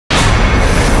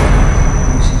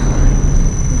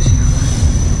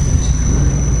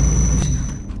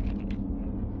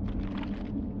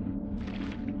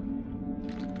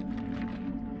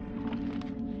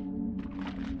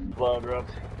dog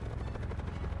drops.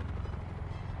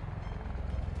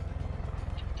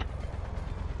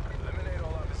 Eliminate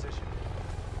all opposition.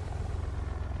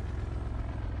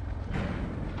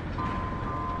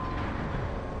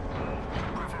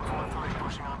 Griffin 4-3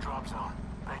 pushing on drop zone.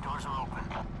 Bay doors are open.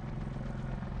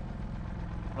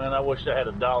 Man, I wish I had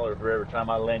 $1 for every time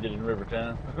I landed in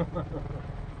Rivertown.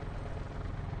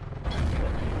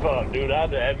 Fuck, dude,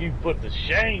 I'd have you put to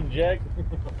shame, Jack.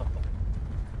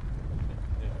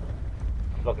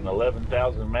 Fucking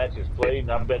 11,000 matches played,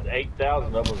 and I bet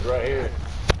 8,000 of them was right here.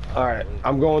 All right,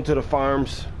 I'm going to the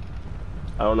farms.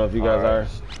 I don't know if you guys are.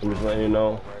 I'm just letting you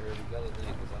know.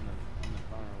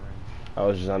 I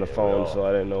was just on the phone, so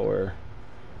I didn't know where.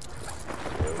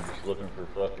 Yeah, we're just looking for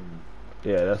fucking.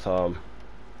 Yeah, that's why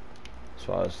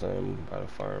I was saying by the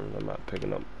farms. I'm not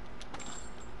picking up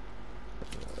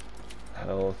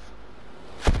health.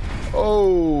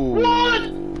 Oh!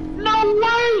 What? No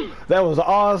way! That was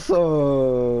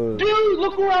awesome! Dude,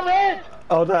 look where I'm at!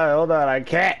 Hold on, I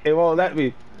can't. It won't let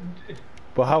me.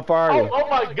 But how far are you? Oh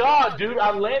my god, dude,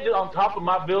 I landed on top of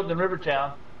my building in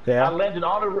Rivertown. Yeah. I landed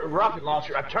on a rocket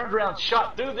launcher. I turned around,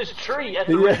 shot through this tree at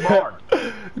the red barn.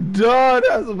 Dog,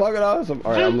 that's fucking awesome.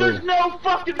 All right, Dude, there's no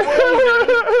fucking way,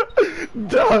 dude.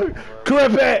 Dog,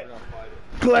 clip it!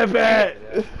 Clip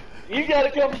it! You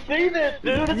gotta come see this,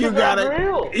 dude. It's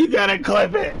unreal. You gotta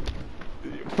clip it.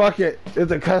 Fuck it.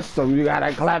 It's a custom. You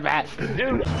gotta clip it.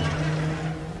 Dude.